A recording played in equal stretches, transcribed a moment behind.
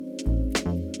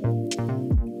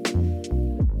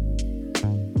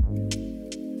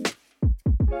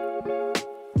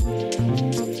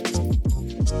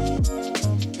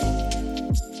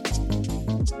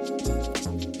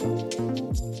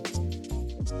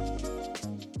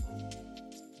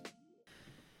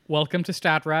Welcome to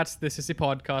Stat Rats. This is a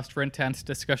podcast for intense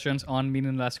discussions on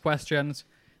meaningless questions.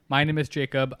 My name is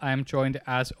Jacob. I am joined,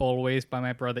 as always, by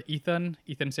my brother Ethan.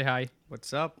 Ethan, say hi.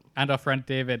 What's up? And our friend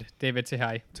David. David, say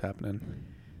hi. What's happening?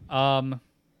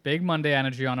 Big Monday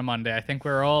energy on a Monday. I think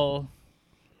we're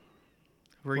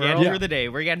Getting through the day.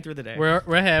 We're getting through the day. We're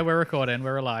here. We're recording.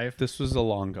 We're alive. This was a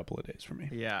long couple of days for me.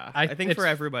 Yeah, I think for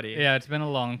everybody. Yeah, it's been a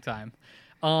long time.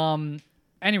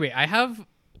 Anyway, I have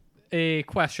a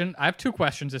question. I have two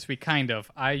questions this week, kind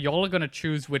of. Y'all are going to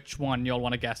choose which one y'all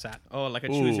want to guess at. Oh, like a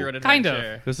choose your own adventure.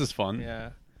 Kind of. This is fun.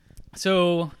 Yeah.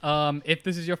 So, if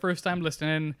this is your first time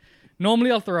listening, normally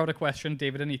I'll throw out a question.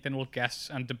 David and Ethan will guess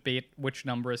and debate which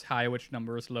number is higher, which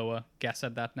number is lower. Guess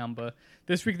at that number.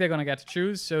 This week they're going to get to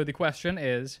choose. So the question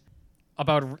is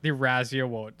about the Razzie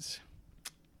Awards.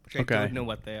 Which I don't know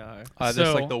what they are. This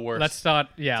is like the worst. Let's start.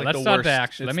 Yeah, like let's the start worst. there.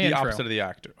 Actually, It's let me the intro. opposite of the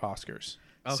Oscars.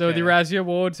 So the Okay. Razzie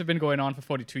Awards have been going on for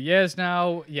 42 years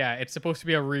now. Yeah, it's supposed to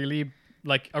be a really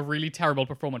terrible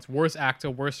performance. Worst actor,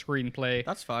 worst screenplay,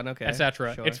 That's fun. Okay.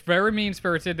 etc. Sure. It's very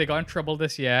mean-spirited. They got in trouble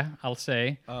this year, I'll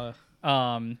say. Uh,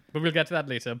 But we'll get to that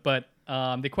later. But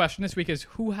the question this week is,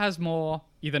 who has more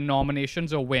either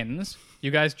nominations or wins? You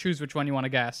guys choose which one you want to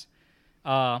guess.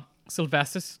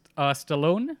 Sylvester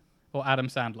Stallone or Adam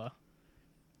Sandler?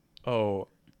 Oh,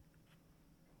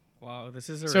 wow. This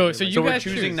is a So- really so like- you so we're guys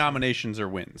choosing choose. nominations or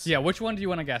wins. Yeah, which one do you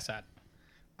want to guess at?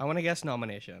 I want to guess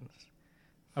nominations.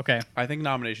 Okay. I think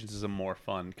nominations is a more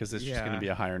fun because it's just Yeah. going to be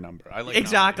a higher number. I like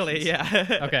Exactly. nominations.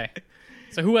 Yeah. Okay.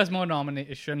 So who has more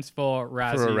nominations for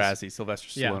Razzies? For a Razzie, Sylvester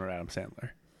Stallone Yeah. or Adam Sandler.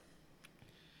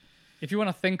 If you want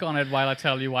to think on it while I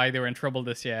tell you why they were in trouble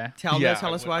this year, Tell Yeah,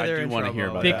 us why I they're do in wanna trouble. hear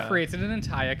about they that. created an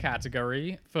entire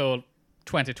category for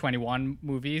 2021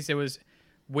 movies. It was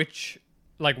which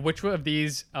of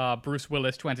these Bruce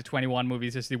Willis 2021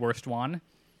 movies is the worst one?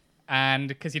 And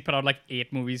because he put out like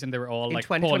 8 movies and they were all In like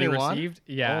poorly 2021? received.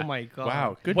 Yeah. Oh my god.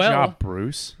 Wow, good Well- job,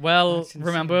 Bruce. Well, That's insane.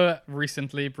 remember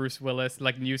recently Bruce Willis,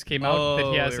 like news came out that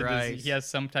he has Oh, right. he has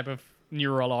some type of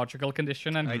neurological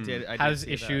condition and I did has see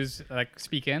that. issues like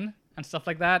speaking and stuff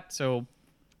like that. So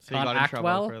So you can't got in act trouble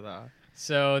well. for that.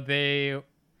 So they,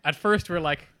 at first, were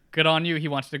like, good on you, he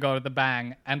wanted to go to the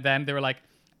bang. And then they were like,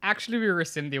 actually, we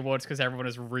rescind the awards because everyone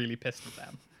is really pissed at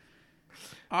them.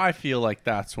 I feel like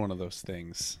that's one of those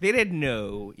things. They didn't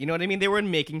know. You know what I mean? They weren't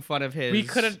making fun of his. We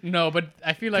couldn't, no, but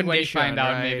I feel like when you condition, find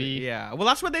out, right? maybe Yeah. Well,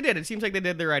 that's what they did. It seems like they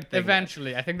did the right thing.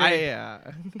 eventually, I think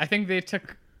I think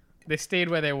they stayed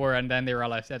where they were and then they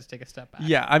realized they had to take a step back.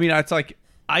 Yeah, I mean, it's like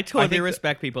I totally think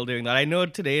respect people doing that. I know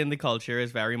today in the culture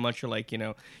is very much like,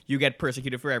 you get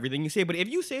persecuted for everything you say. But if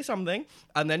you say something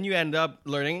and then you end up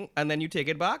learning and then you take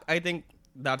it back, I think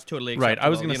that's totally acceptable. right. I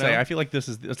was going to say, know? I feel like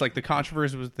it's like the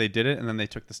controversy was they did it and then they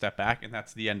took the step back and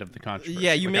that's the end of the controversy.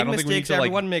 Yeah, you Like, I make don't think we need mistakes. to, like,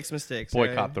 Everyone makes mistakes.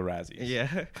 boycott right? the Razzies.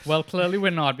 Yeah. Well, clearly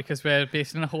we're not because we're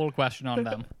basing a whole question on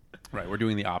them. Right, we're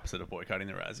doing the opposite of boycotting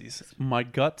the Razzies. My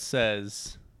gut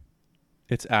says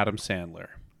it's Adam Sandler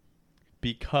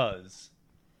because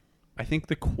I think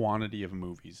the quantity of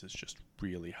movies is just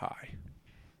really high.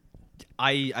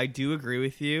 I do agree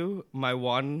with you. My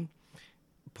one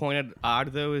point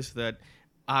out though is that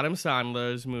Adam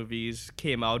Sandler's movies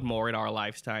came out more in our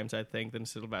lifetimes, I think, than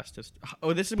Sylvester's.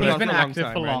 Oh, this has But been he's on been for a long active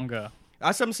time, for right? longer.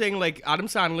 That's what I'm saying. Like Adam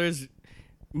Sandler's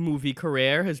movie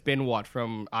career has been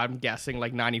from I'm guessing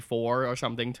like 94 or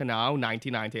something to now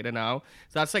 1990 to now.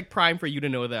 So that's like prime for you to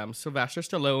know them. Sylvester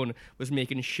Stallone was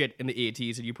making shit in the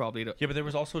 80s, and you probably don't. Yeah, but there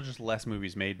was also just less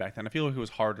movies made back then. I feel like it was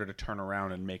harder to turn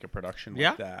around and make a production like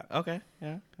Yeah. that. Okay.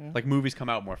 Yeah. Like movies come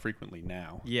out more frequently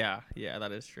now. Yeah.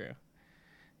 That is true.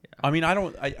 I mean, I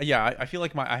feel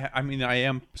like I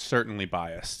am certainly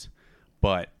biased,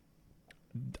 but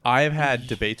I have had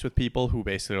debates with people who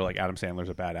basically are like, Adam Sandler's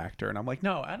a bad actor, and I'm like,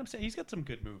 no, he's got some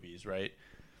good movies, right?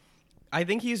 I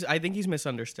think he's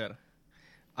misunderstood.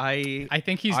 I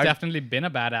think he's I- definitely been a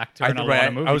bad actor in a lot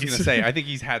of movies. I was gonna say, I think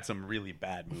he's had some really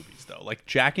bad movies though. Like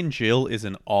Jack and Jill is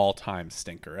an all-time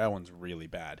stinker. That one's really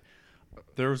bad.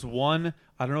 There's one,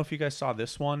 I don't know if you guys saw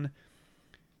this one.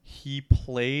 He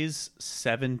plays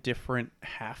 7 different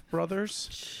half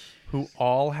brothers who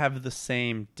all have the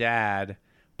same dad,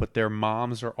 but their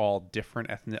moms are all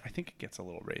different ethnic. I think it gets a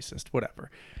little racist.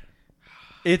 Whatever.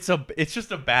 It's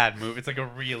just a bad movie. It's like a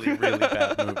really, really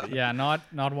bad movie. Yeah, not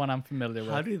one I'm familiar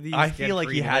with. How do these? I get feel like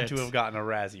he green had to hits? have gotten a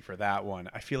Razzie for that one.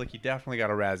 I feel like he definitely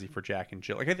got a Razzie for Jack and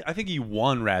Jill. Like I think he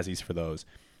won Razzies for those.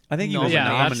 I think he No, was yeah,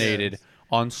 that's- nominated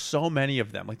on so many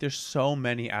of them. Like there's so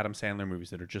many Adam Sandler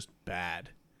movies that are just bad.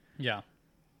 Yeah.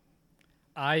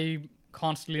 I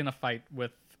constantly in a fight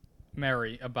with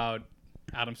Mary about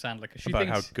Adam Sandler because she About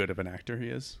thinks, how good of an actor he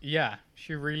is. yeah,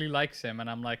 she really likes him, and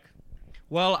I'm like,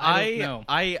 Well, I don't know.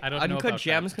 I don't know Uncut about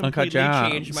Gems that. Uncut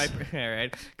completely changed my Gems.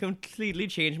 right, completely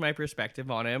changed my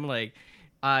perspective on him. Like,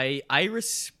 I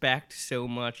respect so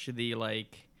much the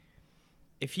like,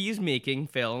 if he's making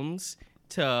films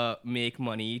to make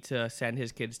money to send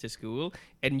his kids to school,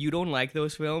 and you don't like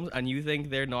those films and you think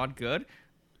they're not good,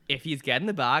 if he's getting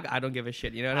the bag, I don't give a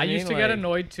shit. You know what I mean? used to get Like,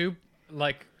 annoyed too,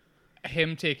 like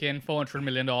him taking $400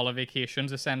 million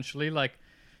vacations essentially, like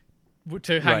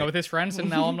to hang Right. out with his friends, and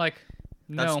now I'm like,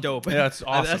 no, That's dope. Yeah, that's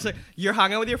awesome. That's like, you're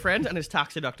hanging out with your friends and it's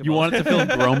tax deductible. You wanted to film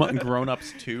Grown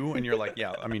Ups too, and you're like,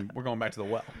 yeah. I mean, we're going back to the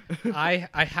well. I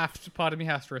have to. Part of me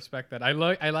has to respect that. I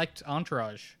liked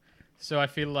Entourage, so I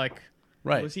feel like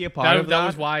Right. Was he a part of that? that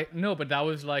was why. No, but that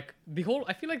was like the whole.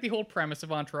 I feel like the whole premise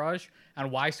of Entourage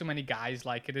and why so many guys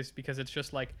like it is because it's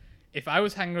just like, if I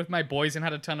was hanging with my boys and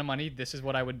had a ton of money, this is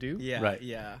what I would do. Yeah. Right.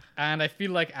 Yeah. And I feel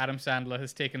like Adam Sandler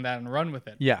has taken that and run with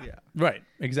it. Yeah. Yeah. Right.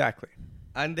 Exactly.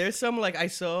 And there's some like I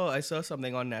saw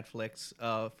something on Netflix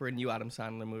for a new Adam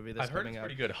Sandler movie that's I've heard coming it's out.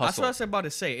 pretty good. That's Hustle. what I was about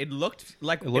to say. It looked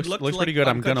like looks like pretty good.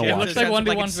 I'm Uncut gonna Gems watch in it. the Looks like sense one of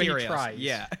the it's ones where he serious. tries.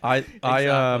 Yeah. I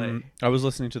Exactly. was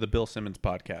listening to the Bill Simmons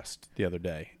podcast the other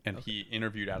day, and he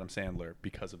interviewed Adam Sandler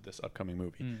because of this upcoming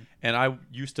movie. And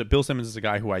Bill Simmons is a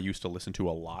guy who I used to listen to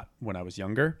a lot when I was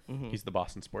younger. He's the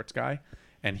Boston sports guy,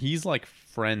 and he's like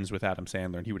friends with Adam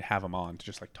Sandler, and he would have him on to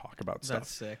just like talk about stuff.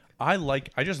 That's sick. I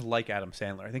just like Adam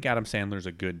Sandler. I think Adam Sandler's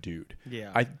a good dude.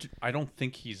 Yeah. I don't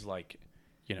think he's like,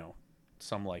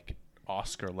 some like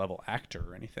Oscar level actor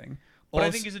or anything. But I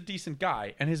Also- think he's a decent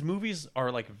guy, and his movies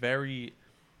are like very.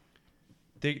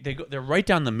 They're right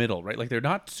down the middle, right? Like they're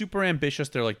not super ambitious.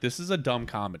 They're like, this is a dumb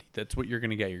comedy. That's what you're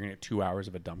gonna get. You're gonna get 2 hours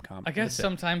of a dumb comedy. I guess That's it.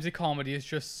 sometimes the comedy is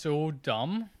just so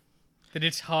dumb that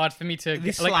it's hard for me to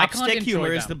The like. I can't slapstick enjoy humor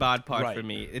them. is the bad part Right. for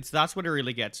me. That's what it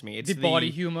really gets me. It's The body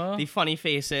humor. the funny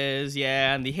faces,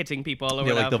 yeah, and the hitting people or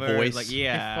Yeah, like whatever. the voice. like The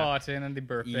yeah, farting and the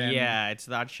burping. yeah, it's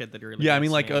that shit that really. Yeah, I gets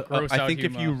mean, like, me. Gross I out think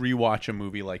if you humor. rewatch a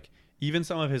movie, like even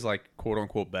some of his like quote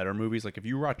unquote better movies, like if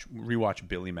you rewatch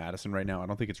Billy Madison right now, I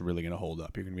don't think it's really gonna hold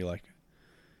up. You're gonna be like,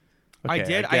 I okay,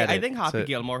 did. get I it. think Happy It's a-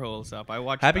 Gilmore holds up. I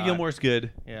watched Happy that. Gilmore's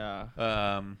good.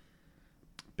 Yeah,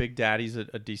 Big Daddy's a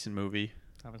decent movie.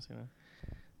 haven't seen it.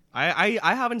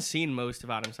 I haven't seen most of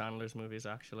Adam Sandler's movies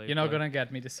actually. You're not but gonna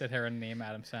get me to sit here and name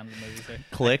Adam Sandler movies. I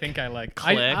Click. think I like.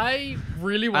 Click. I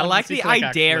really I want. like to see the Click,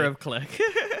 idea actually. of Click.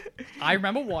 I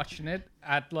remember watching it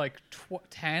at like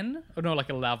 10 or no, like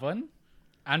 11,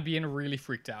 and being really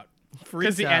freaked out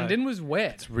because the ending was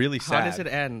weird. It's really sad. How does it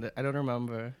end? I don't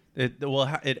remember.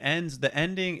 It ends. The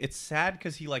ending. It's sad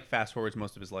because he like fast forwards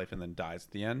most of his life and then dies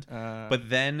at the end. But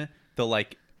then the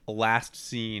like last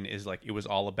scene is like it was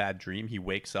all a bad dream. He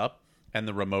wakes up and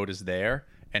the remote is there,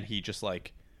 and he just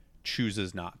like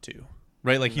chooses not to.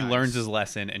 Right, like he Nice. learns his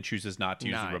lesson and chooses not to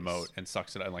use the Nice. remote and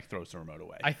sucks it out and like throws the remote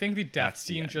away. I think the death That's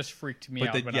the scene end. just freaked me but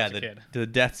out when I was a kid. the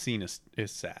death scene is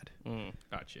sad.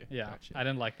 Got you. Yeah, Got you. I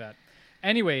didn't like that.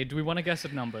 Anyway, do we want to guess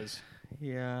at numbers?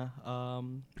 Yeah.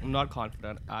 I'm not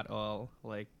confident at all.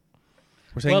 Like,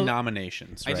 We're saying Well,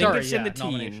 nominations, I right? think Sorry, it's in yeah, the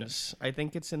nominations. teens. I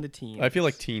think it's in the teens. I feel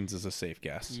like teens is a safe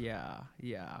guess. Yeah.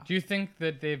 Yeah. Do you think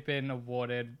that they've been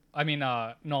awarded? I mean,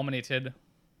 nominated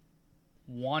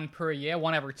one per year,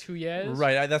 one every 2 years?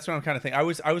 Right, that's what I'm kind of thinking. I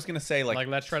was gonna say like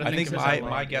Let's try to I think think of my something.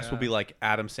 my guess will Yeah. be like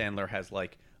Adam Sandler has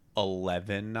like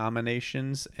 11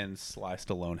 nominations and Sly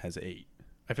Stallone has 8.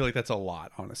 I feel like that's a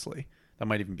lot, honestly. That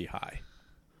might even be high.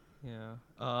 Yeah.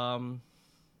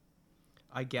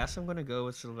 I guess I'm gonna go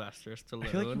with Sylvester Stallone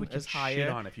I feel like you would get as shit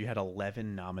higher. on if you had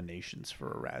 11 nominations for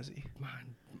a Razzie.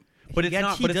 Man, But it's gets-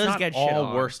 not. he But it's does not get shit all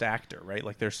on. worst actor, right?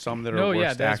 Like there's some that are No, yeah,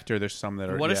 worst there's- actor. There's some that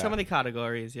are. What are yeah. some of the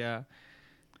categories? Yeah.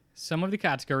 Some of the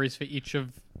categories for each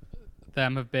of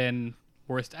them have been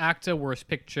worst actor, worst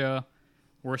picture,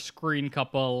 worst screen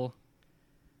couple,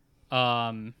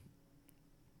 worst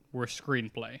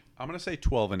screenplay. I'm gonna say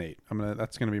 12 and 8.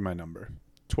 That's gonna be my number.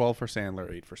 12 for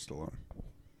Sandler, 8 for Stallone.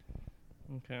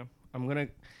 Okay.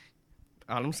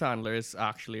 Adam Sandler is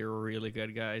actually really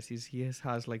good, guys. He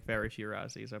has like very few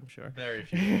Razzies, I'm sure. Very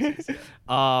few.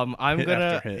 I'm Hit gonna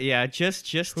after hit. yeah,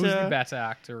 just Who's the to better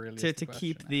actor, really? is the to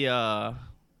keep question. the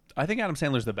I think Adam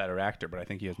Sandler's the better actor, but I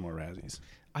think he has more Razzies.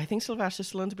 I think Sylvester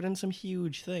Stallone's been in some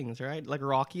huge things, right? Like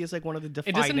Rocky is like one of the It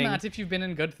defining. doesn't matter if you've been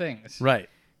in good things. Right.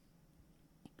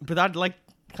 But that like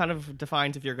kind of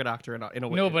defines if you're a good actor or not in a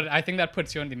way. No, but I think that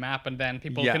puts you on the map, and then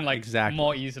people Yeah, can like exactly.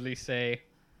 more easily say,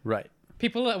 Right.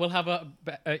 People will have a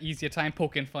easier time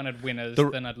poking fun at winners The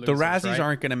than at losers. Razzies right?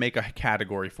 aren't going to make a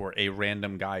category for a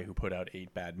random guy who put out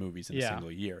 8 bad movies in a Yeah.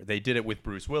 single year. They did it with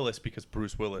Bruce Willis because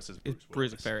Bruce Willis is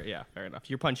Bruce Willis. Fair enough.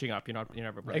 You're punching up. You're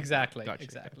never breaking. Exactly. Gotcha,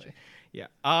 Exactly. gotcha.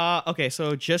 Yeah. Okay.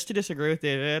 So just to disagree with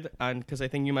David, and because I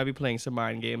think you might be playing some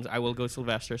mind games, I will go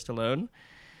Sylvester Stallone.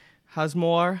 Has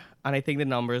more, and I think the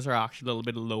numbers are actually a little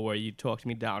bit lower. You talked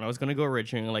me down. I was gonna go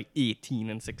originally like 18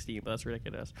 and 16, but that's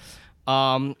ridiculous.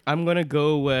 I'm gonna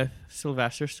go with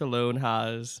Sylvester Stallone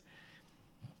has.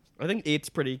 I think 8's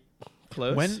pretty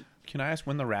close. When can I ask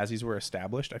when the Razzies were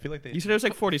established? I feel like they. You said it was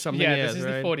like 40 something Yeah, years, this is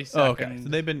right? the 42nd. Oh, okay. So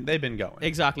they've been going.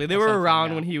 Exactly. They Or were something, around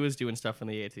yeah. when he was doing stuff in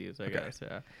the 80s, I Okay. guess.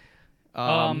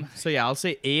 Yeah. So yeah, I'll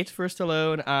say 8 for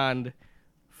Stallone and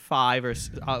 5 or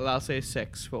I'll say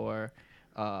 6 for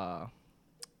Sandler.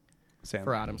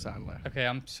 Adam Sandler. Okay,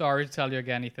 I'm sorry to tell you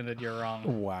again, Ethan, that you're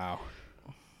wrong. Wow.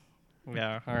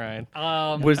 Yeah. All right.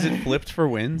 Was it flipped for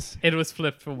wins? It was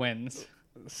flipped for wins.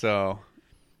 So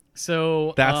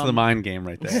So that's the mind game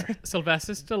right there.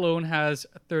 Sylvester Stallone has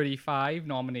 35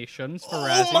 nominations for Oh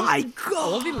Razzies. my god!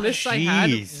 All the lists I had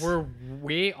Jeez. were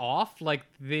way off. Like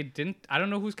they didn't. I don't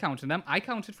know who's counting them. I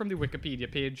counted from the Wikipedia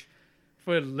page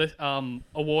for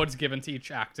awards given to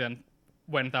each actor and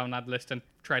went down that list and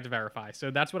tried to verify.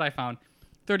 So that's what I found.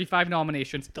 35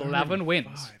 nominations, 11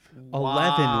 wins.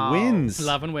 11 wins.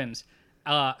 11 wins.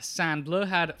 Sandler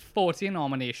had 40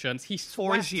 nominations. He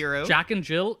swept 40. Jack and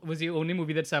Jill was the only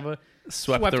movie that's ever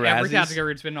Swept the every Razzies?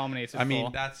 category it's been nominated I mean,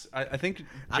 for. that's. I think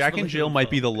That's Jack really and Jill good might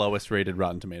be though. the lowest rated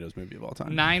Rotten Tomatoes movie of all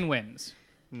time. 9 wins.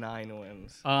 9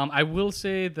 wins. I will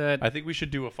say that I think we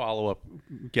should do a follow up.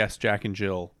 Guess Jack and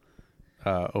Jill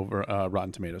over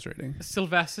Rotten Tomatoes rating.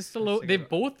 Sylvester Stallone, they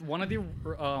both, one of the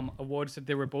awards that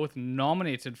they were both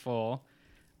nominated for,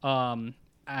 and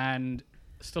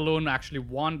Stallone actually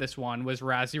won this one, was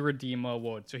Razzie Redeemer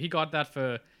Award. So he got that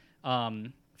for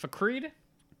Creed.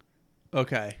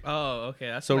 Okay. Oh, okay.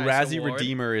 That's So a nice Razzie award.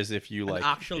 Redeemer is if you An like.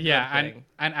 actual Yeah, good thing.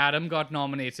 and Adam got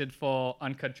nominated for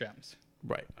Uncut Gems.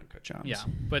 Right. Uncut Gems. Yeah,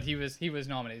 but he was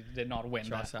nominated, did not win.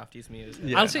 Josh That. Safdie's music.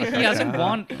 Yeah. I'll say he hasn't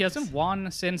won. He hasn't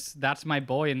won since That's My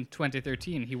Boy in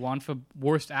 2013. He won for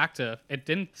worst actor. It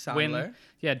didn't win. Sandler?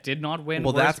 Yeah, it did not win.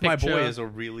 Well, worst That's My picture. Boy is a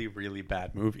really, really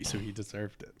bad movie, so he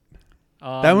deserved it.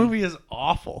 Um, That movie is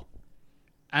awful.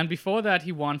 And before that,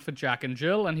 he won for Jack and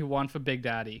Jill, and he won for Big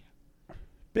Daddy,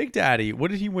 Big Daddy.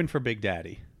 What did he win for Big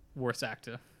Daddy? worst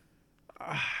actor.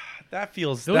 That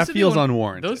feels Those are the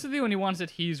unwarranted. Those are the only ones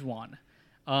that he's won.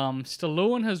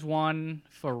 Stallone has won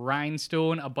for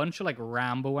Rhinestone, a bunch of like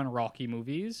Rambo and Rocky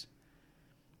movies.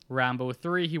 Rambo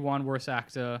 3, he won worst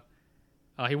actor.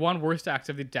 He won worst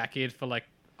actor of the decade for like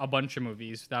a bunch of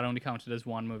movies. That only counted as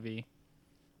one movie.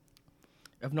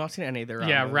 I've not seen any of their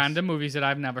Yeah, Rambos. random movies that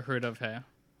I've never heard of here.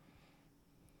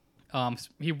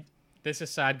 This is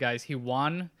sad, guys. He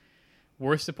won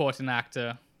worst supporting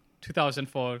actor,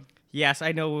 2004. Yes,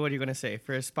 I know what you're gonna say.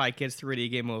 For Spy Kids 3D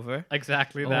Game Over.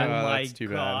 Exactly Oh that. my that's too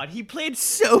bad. god, he played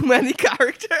so many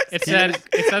characters. It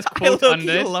says I quote low-key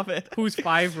under it, love it. whose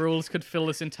 5 roles could fill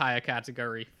this entire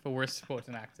category for worst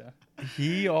supporting actor.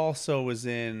 He also was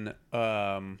in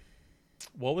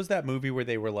what was that movie where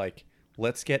they were like,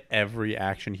 let's get every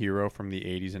action hero from the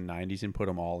 80s and 90s and put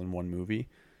them all in one movie?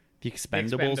 The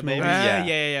Expendables, Expendables. maybe.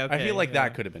 Yeah, I okay, feel like yeah.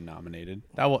 that could have been nominated.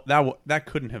 That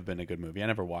couldn't have been a good movie. I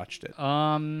never watched it.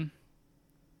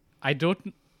 I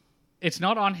don't. It's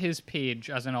not on his page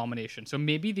as a nomination, so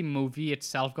maybe the movie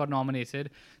itself got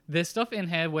nominated. There's stuff in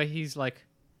here where he's like,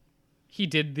 he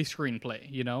did the screenplay,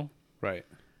 you know. Right.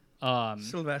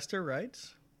 Sylvester, right?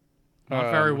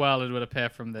 Not very well, it would appear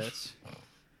from this.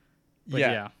 But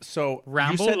yeah. So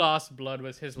Rambo: you said, Last Blood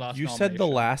was his last. you said the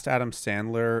nomination. last Adam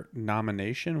Sandler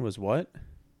nomination was what?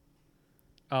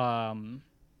 Hubie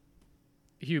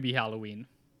Halloween.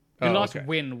 The Oh, last okay.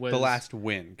 win was The last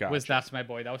win. Gotcha. was That's My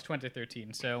Boy. That was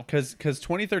 2013. So Because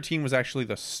 2013 was actually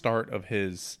the start of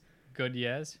his. good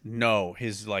years. No,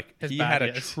 his like His he bad had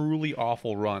a years. truly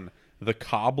awful run. The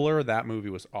Cobbler, that movie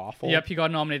was awful. Yep, he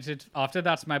got nominated. After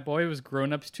That's My Boy, it was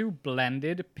Grown Ups 2,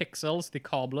 Blended, Pixels, The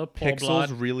Cobbler, Poor Pixels Blood,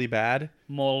 really bad.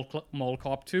 Mall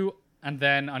Cop 2, and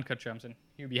then Uncut Gems. And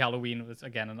Hubie Halloween was,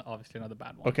 again, obviously another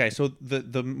bad one. Okay, so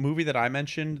the movie that I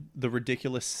mentioned, The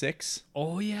Ridiculous Six,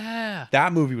 Oh, yeah.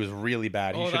 that movie was really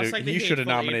bad. Oh, He that's should like the have Hateful Eight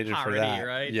nominated for parody, that.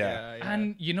 right? Yeah.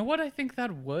 And you know what I think that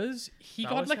was? He That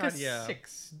got was like had- a yeah.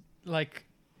 6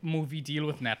 movie deal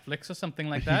with Netflix or something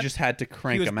like He that. just had to He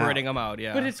crank was them out. burning them out,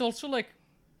 yeah. But it's also like,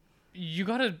 you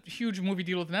got a huge movie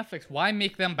deal with Netflix. Why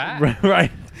make them bad?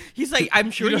 Right. He's like, I'm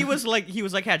sure he was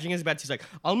like hedging his bets. He's like,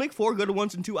 I'll make 4 good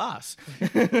ones and 2 us.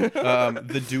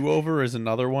 The Do Over is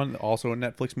another one, also a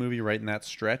Netflix movie right in that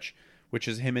stretch, which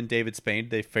is him and David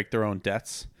Spade. They fake their own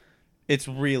deaths. It's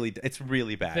really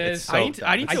bad. There's- It's so I need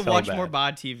dumb. to It's so watch bad. more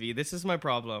bad TV. This is my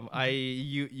problem.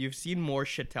 You've seen more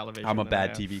shit television. I'm a than I bad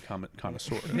have. TV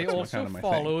connoisseur. They That's also kind of my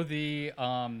follow thing.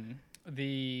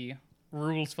 the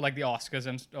rules for like the Oscars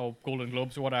and Golden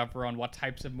Globes or whatever on what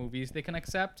types of movies they can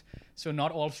accept. So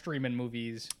not all streaming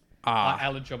movies are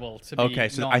eligible to be Okay,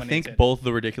 so I nominated. think both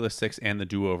The Ridiculous Six and The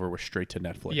Do-Over were straight to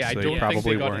Netflix. Yeah, I so don't they think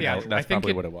probably they got weren't. theatrical. That's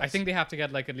probably what it was. I think they have to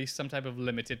get like at least some type of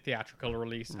limited theatrical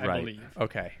release. I right. believe.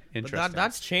 Okay, But interesting.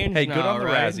 that's changed. hey, good now, on the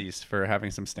right? Razzies for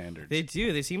having some standards. They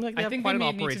do. They seem like they I have think quite they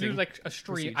an need to operating. do like a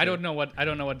stream. procedure. I don't know what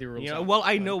the rules You know, are. well,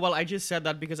 I know. Well, I just said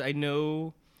that because I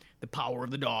know The Power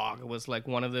of the Dog was like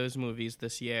one of those movies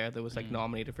this year that was like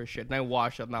nominated for shit, and I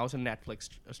watched it, and that was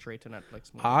a straight to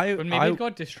Netflix movie. But maybe it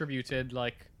got distributed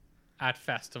like at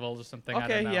festivals or something. I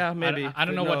Okay, don't know. yeah, maybe. I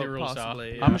don't know what No, the rules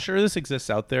possibly, are. yeah. I'm sure this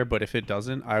exists out there, but if it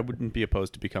doesn't, I wouldn't be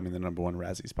opposed to becoming the #1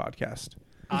 Razzies podcast.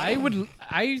 I would.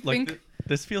 I Like think.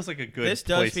 this feels like a good. This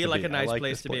does place feel to like be. a nice I like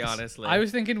place this to be, honestly. I was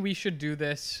thinking we should do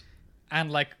this,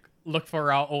 and like look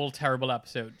for our old terrible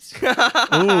episodes. Ooh,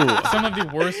 Some of the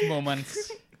worst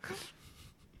moments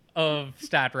of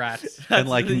Stat Rats. and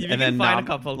like You and then can find a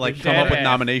couple like good come up with shit.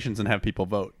 nominations and have people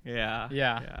vote, Yeah.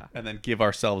 Yeah. and then give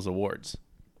ourselves awards.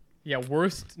 Yeah,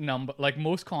 worst number, like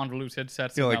most convoluted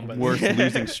sets You know, of like numbers. worst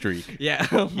losing streak. Yeah.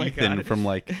 Oh my Ethan god. from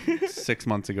like 6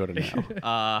 months ago to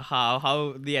now.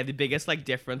 How the biggest like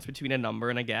difference between a number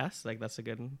and a guess, like that's a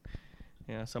good one.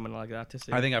 Yeah, someone like that to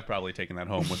see. I think I've probably taken that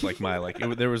home with like my like.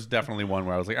 There was definitely one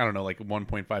where I was like, I don't know, like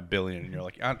 1.5 billion, and you're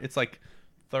like, it's like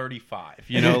 35.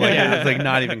 You know, like Yeah. it's like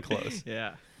not even close.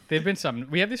 Yeah. They've been some.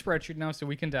 We have the spreadsheet now, so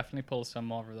we can definitely pull some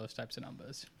more of those types of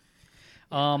numbers.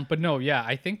 But no, yeah,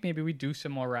 I think maybe we do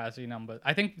some more Razzie numbers.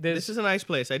 I think This is a nice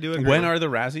place. I do agree. When are the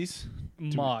Razzies?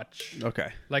 March, Okay.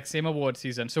 like same award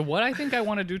season. So what I think I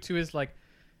want to do too is like,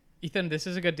 Ethan, this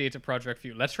is a good data project for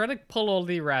you. Let's try to pull all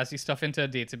the Razzie stuff into a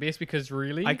database because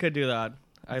really, I could do that.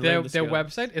 I their learned the skill.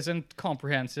 website isn't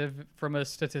comprehensive from a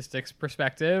statistics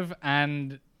perspective,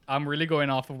 and I'm really going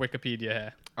off of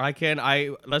Wikipedia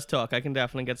here. Let's talk. I can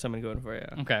definitely get something going for you.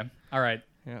 Okay, all right.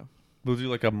 Yeah. We'll do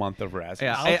like a month of Razzies.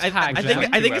 Yeah, I'll I tag think them.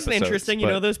 I think Two it's an episodes, interesting. You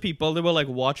but- know, those people that will like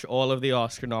watch all of the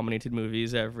Oscar-nominated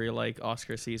movies every like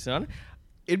Oscar season.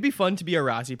 It'd be fun to be a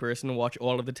Razzie person and watch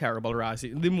all of the terrible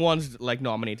Razzie, the ones like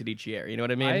nominated each year. You know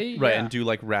what I mean? Right, Yeah. and do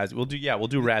like Razzie. We'll do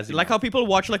Razzie. Like how people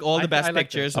watch like all I the best like this.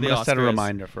 pictures. I'm of the gonna set a Oscars.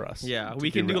 reminder for us. Yeah, to we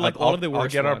can do, like, all of the I'll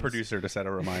worst get our ones. producer to set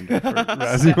a reminder for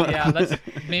Razzie. Yeah,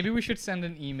 maybe we should send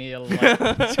an email like,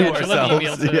 schedule an ourselves,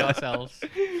 email to yeah. ourselves.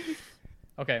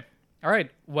 Okay. All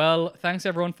right. Well, thanks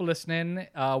everyone for listening.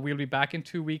 We'll be back in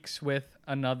 2 weeks with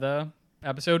another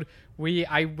episode.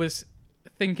 I was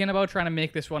thinking about trying to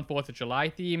make this one 4th of July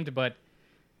themed, but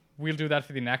we'll do that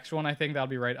for the next one. I think that'll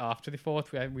be right after the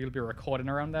 4th. We'll be recording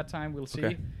around that time. We'll see.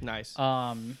 Okay. Nice.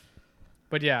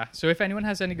 But yeah, so if anyone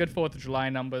has any good 4th of July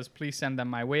numbers, please send them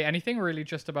my way. Anything really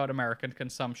just about American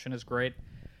consumption is great.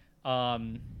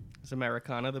 It's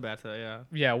Americana, the better. Yeah.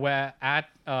 Yeah, we're at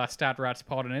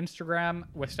StatRatsPod on Instagram.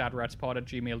 We're StatRatsPod at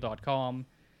gmail.com.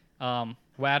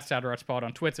 We're at StatRatsPod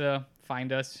on Twitter.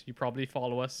 Find us. You probably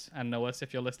follow us and know us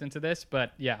if you're listening to this.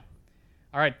 But yeah.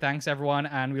 All right, thanks everyone,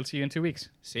 and we'll see you in 2 weeks.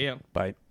 See ya. Bye.